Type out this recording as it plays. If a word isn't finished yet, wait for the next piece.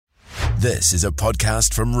This is a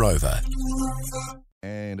podcast from Rover.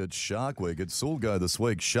 And it's Shark Week. It's all go this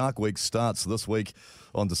week. Shark Week starts this week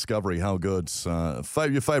on Discovery. How good? One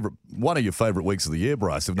of your favourite weeks of the year,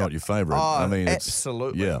 Bryce, if not your favourite. Oh,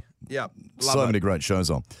 absolutely. Yep. So many great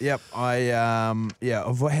shows on. Yep. I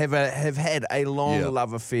have had a long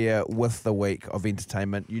love affair with the week of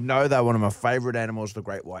entertainment. You know they're one of my favourite animals, the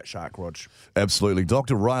great white shark, Rog. Absolutely.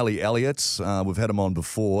 Dr. Riley Elliot, we've had him on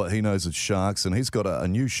before. He knows it's sharks, and he's got a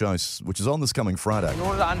new show which is on this coming Friday. In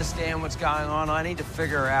order to understand what's going on, I need to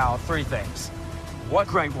figure out three things. What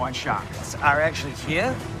great white sharks are actually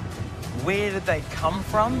here? Where did they come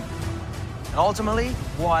from? And ultimately,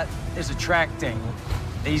 what is attracting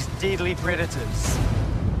these deadly predators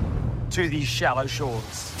to these shallow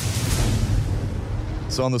shores?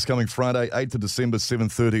 So on this coming Friday, 8th of December,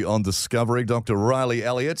 7:30 on Discovery. Dr. Riley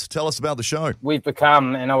Elliot, tell us about the show. We've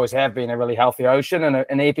become, and always have been, a really healthy ocean and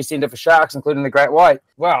an epicenter for sharks, including the great white.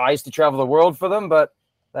 Well, I used to travel the world for them, but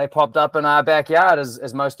they popped up in our backyard,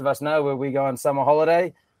 as most of us know, where we go on summer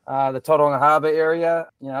holiday. The Tauranga Harbour area,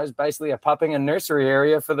 is basically a pupping and nursery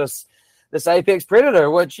area for this apex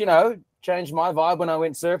predator, which, changed my vibe when I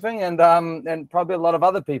went surfing and probably a lot of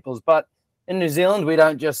other people's. But in New Zealand, we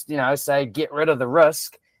don't just, say get rid of the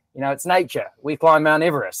risk. It's nature. We climb Mount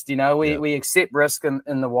Everest. We accept risk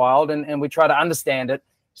in the wild and we try to understand it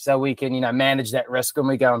so we can, manage that risk when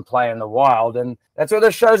we go and play in the wild. And that's what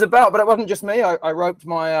this show's about. But it wasn't just me. I roped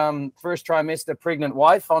my first trimester pregnant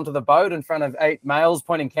wife onto the boat in front of 8 males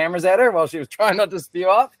pointing cameras at her while she was trying not to spew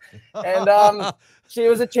up. And she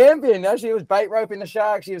was a champion. She was bait roping the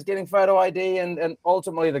shark. She was getting photo ID. And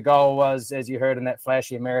ultimately the goal was, as you heard in that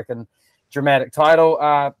flashy American dramatic title,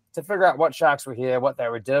 to figure out what sharks were here, what they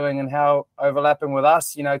were doing, and how overlapping with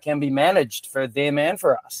us, can be managed for them and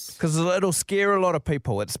for us. Because it'll scare a lot of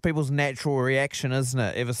people. It's people's natural reaction, isn't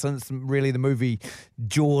it? Ever since really the movie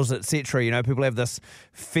Jaws, etc., people have this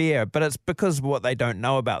fear, but it's because of what they don't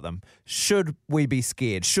know about them. Should we be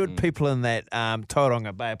scared? Should people in that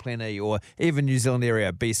Tauranga, Bay of Plenty, or even New Zealand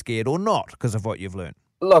area be scared or not because of what you've learned?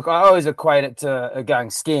 Look, I always equate it to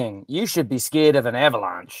going skiing. You should be scared of an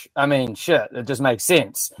avalanche. I mean, shit, it just makes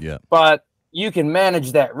sense. Yeah. But you can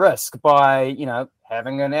manage that risk by,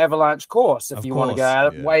 having an avalanche course if you want to go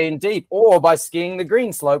out way in deep, or by skiing the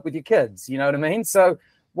green slope with your kids. You know what I mean? So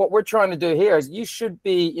what we're trying to do here is you should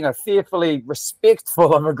be, fearfully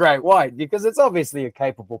respectful of a great white because it's obviously a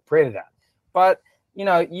capable predator. But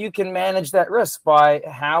you can manage that risk by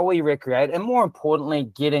how we recreate and, more importantly,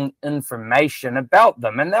 getting information about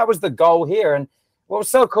them. And that was the goal here. And what was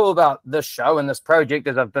so cool about this show and this project,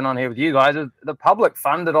 as I've been on here with you guys, is the public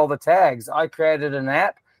funded all the tags. I created an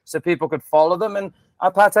app so people could follow them, and I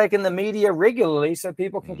partake in the media regularly so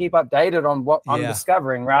people can keep updated on what I'm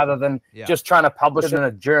discovering rather than just trying to publish it in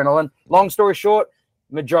a journal. And long story short,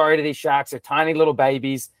 majority of these sharks are tiny little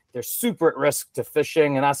babies. They're super at risk to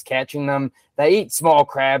fishing and us catching them. They eat small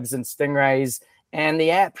crabs and stingrays. And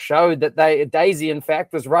the app showed that Daisy, in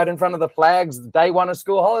fact, was right in front of the flags day one of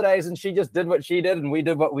school holidays, and she just did what she did, and we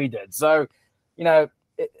did what we did. So,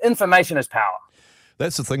 information is power.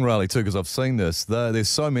 That's the thing, Riley, too, because I've seen this. There's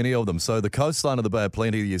so many of them. So the coastline of the Bay of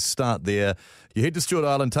Plenty, you start there. You head to Stewart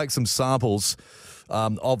Island, take some samples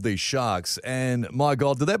of these sharks. And, my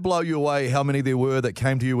God, did that blow you away how many there were that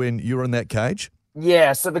came to you when you were in that cage?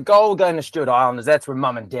 Yeah, so the goal going to Stewart Island is that's where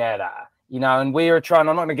mum and dad are, and we are trying,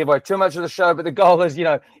 I'm not going to give away too much of the show, but the goal is,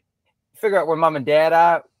 figure out where mum and dad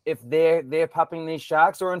are, if they're pupping these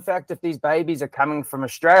sharks, or in fact, if these babies are coming from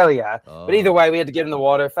Australia. But either way, we had to get in the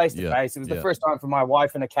water face to face. It was the first time for my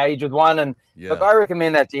wife in a cage with one. And look, I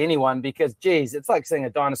recommend that to anyone because, geez, it's like seeing a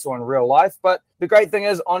dinosaur in real life. But the great thing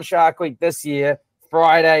is on Shark Week this year,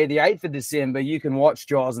 Friday, the 8th of December, you can watch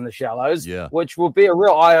Jaws in the Shallows, which will be a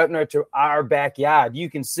real eye-opener to our backyard. You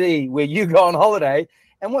can see where you go on holiday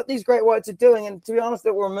and what these great whites are doing. And to be honest,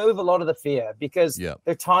 it will remove a lot of the fear because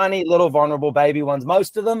they're tiny, little, vulnerable baby ones,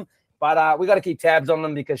 most of them. But we got to keep tabs on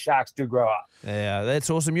them because sharks do grow up. Yeah, that's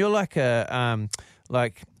awesome. You're like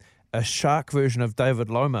a shark version of David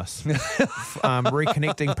Lomas,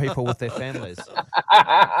 reconnecting people with their families.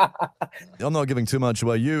 I'm not giving too much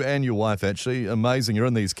away. You and your wife, actually, amazing. You're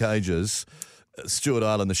in these cages. Stewart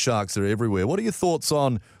Island, the sharks are everywhere. What are your thoughts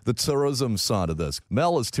on the tourism side of this?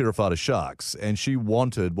 Mel is terrified of sharks, and she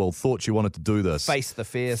thought she wanted to do this. Face the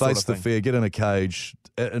fear, fear, get in a cage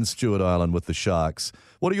in Stewart Island with the sharks.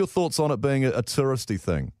 What are your thoughts on it being a touristy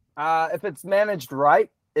thing? If it's managed right,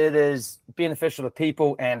 it is beneficial to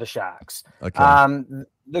people and to sharks. Okay.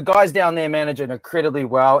 The guys down there manage it incredibly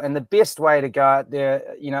well, and the best way to go out there,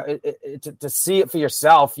 to see it for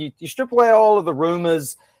yourself, you strip away all of the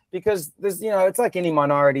rumors because there's, it's like any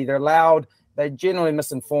minority. They're loud, they're generally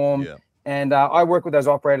misinformed. And I work with those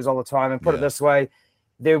operators all the time, and put it this way,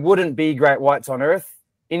 there wouldn't be great whites on Earth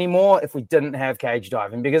anymore if we didn't have cage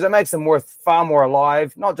diving, because it makes them worth far more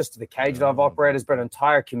alive, not just to the cage dive operators, but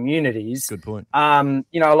entire communities. Good point.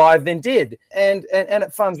 Alive than dead. And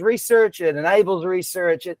it funds research, it enables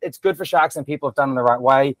research. It's good for sharks, and people have done it the right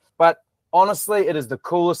way. But honestly, it is the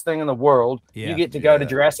coolest thing in the world. You get to go to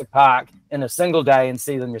Jurassic Park in a single day and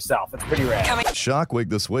see them yourself. It's pretty rare. Shark Week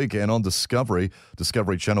this week, and on Discovery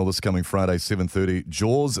Channel this coming Friday, 7:30,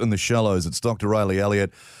 Jaws in the Shallows. It's Dr. Riley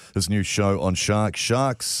Elliot, his new show on sharks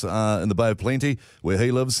in the Bay of Plenty, where he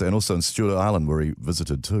lives, and also in Stewart Island, where he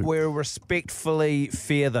visited too. We respectfully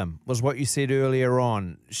fear them, was what you said earlier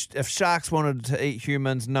on. If sharks wanted to eat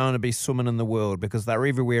humans, no one would be swimming in the world, because they're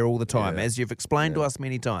everywhere all the time, as you've explained to us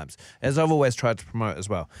many times, as I've always tried to promote as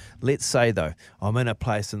well. Let's say, though, I'm in a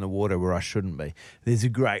place in the water where I shouldn't be. There's a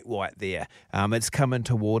great white there. It's coming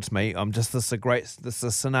towards me. This is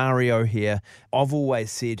a scenario here. I've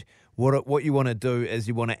always said, what you want to do is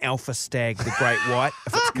you want to alpha stag the great white.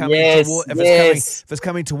 If it's coming if it's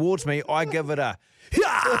coming towards me, I give it a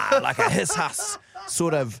like a hiss-huss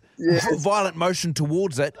sort of violent motion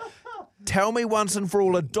towards it. Tell me once and for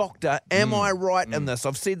all, a doctor, am I right in this?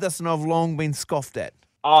 I've said this and I've long been scoffed at.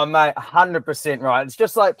 Oh, mate, 100% right. It's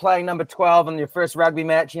just like playing number 12 in your first rugby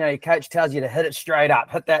match. Your coach tells you to hit it straight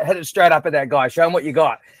up. Hit it straight up at that guy. Show him what you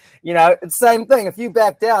got. It's the same thing. If you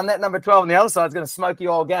back down, that number 12 on the other side is going to smoke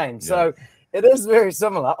you all game. Yeah. So it is very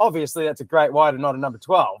similar. Obviously, that's a great white and not a number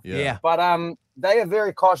 12. Yeah. But they are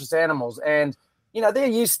very cautious animals, and they're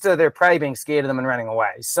used to their prey being scared of them and running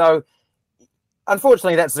away. So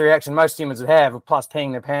unfortunately, that's the reaction most humans would have, plus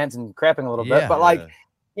peeing their pants and crapping a little bit. But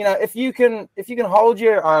if you can hold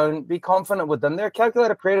your own, be confident with them. They're a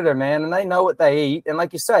calculated predator, man, and they know what they eat. And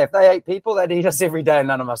like you say, if they ate people, they'd eat us every day, and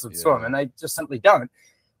none of us would swim, and they just simply don't.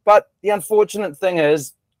 But the unfortunate thing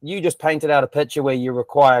is, you just painted out a picture where you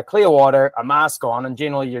require clear water, a mask on, and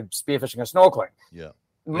generally you're spearfishing and snorkeling. Yeah.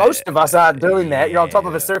 Most of us aren't doing that. You're on top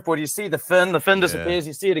of a surfboard, you see the fin disappears,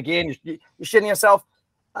 you see it again, you're shitting yourself.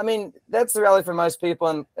 I mean, that's the reality for most people.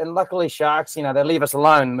 And luckily sharks, they leave us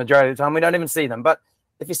alone the majority of the time. We don't even see them. But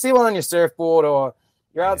if you see one on your surfboard or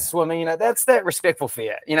you're out swimming, that's that respectful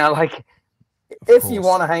fear. If you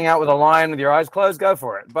want to hang out with a lion with your eyes closed, go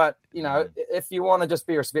for it. But, if you want to just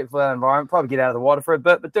be respectful of that environment, probably get out of the water for a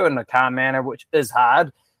bit, but do it in a calm manner, which is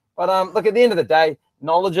hard. But look, at the end of the day,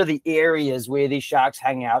 knowledge of the areas where these sharks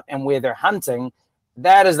hang out and where they're hunting,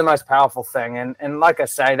 that is the most powerful thing. And like I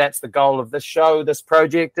say, that's the goal of this show, this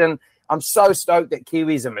project. And I'm so stoked that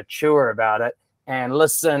Kiwis are mature about it and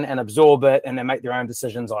listen and absorb it, and they make their own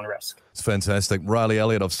decisions on risk. It's fantastic. Riley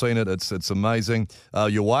Elliot, I've seen it. It's amazing.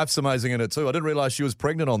 Your wife's amazing in it too. I didn't realise she was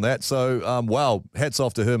pregnant on that. So, wow, hats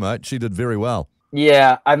off to her, mate. She did very well.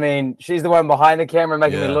 Yeah, I mean, she's the one behind the camera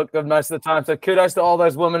making me look good most of the time. So kudos to all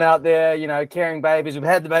those women out there, carrying babies. We've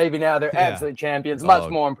had the baby now. They're absolute champions. Much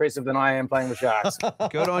more impressive than I am playing with sharks.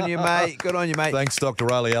 Good on you, mate. Good on you, mate. Thanks, Dr.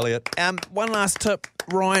 Riley Elliot. One last tip.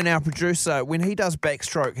 Ryan, our producer, when he does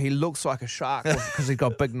backstroke, he looks like a shark because he's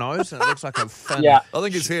got a big nose and it looks like a fin. Yeah. I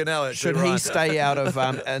think he's here now, actually. Should he stay out of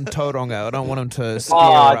in Tauranga? I don't want him to scare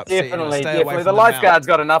or upset. Definitely. The lifeguard's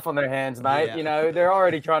got enough on their hands, mate. Yeah. They're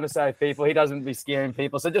already trying to save people. He doesn't be scaring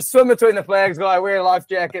people. So just swim between the flags, guy. Wear a life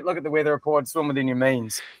jacket. Look at the weather report. Swim within your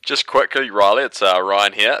means. Just quickly, Riley, it's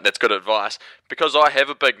Ryan here. That's good advice. Because I have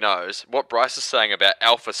a big nose, what Bryce is saying about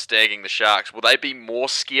alpha stagging the sharks, will they be more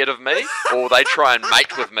scared of me, or will they try and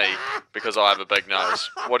mate with me because I have a big nose?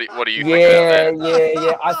 What do you think about that?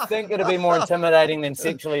 Yeah. I think it'll be more intimidating than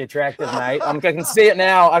sexually attractive, mate. I can see it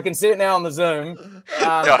now. I can see it now on the Zoom.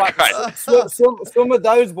 But swim with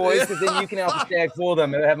those boys, because then you can alpha stag for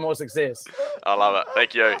them and have more success. I love it.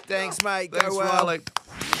 Thank you. Thanks, mate. Thanks, Go well. Riley.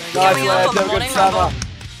 Nice, lads. Have a good summer.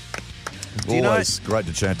 Always great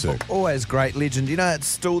to chat to. Always great legend. It's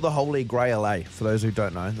still the Holy Grail, for those who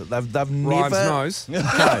don't know. They've Ryan's never... nose.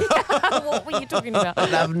 What were you talking about?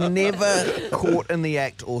 They've never caught in the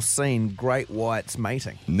act or seen great whites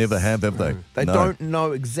mating. Never have they? They don't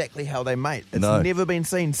know exactly how they mate. It's never been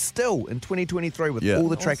seen still in 2023 with all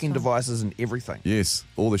the tracking devices and everything. Yes,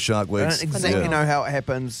 all the shark They legs. don't exactly know how it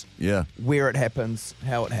happens, where it happens,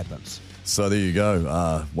 how it happens. So there you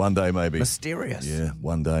go. One day maybe. Mysterious. Yeah,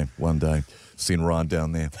 one day. Send Ryan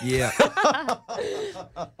down there. Yeah.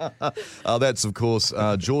 That's, of course,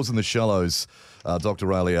 Jaws in the Shallows, Dr.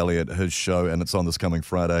 Riley Elliot, his show, and it's on this coming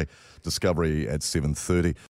Friday, Discovery at 7:30.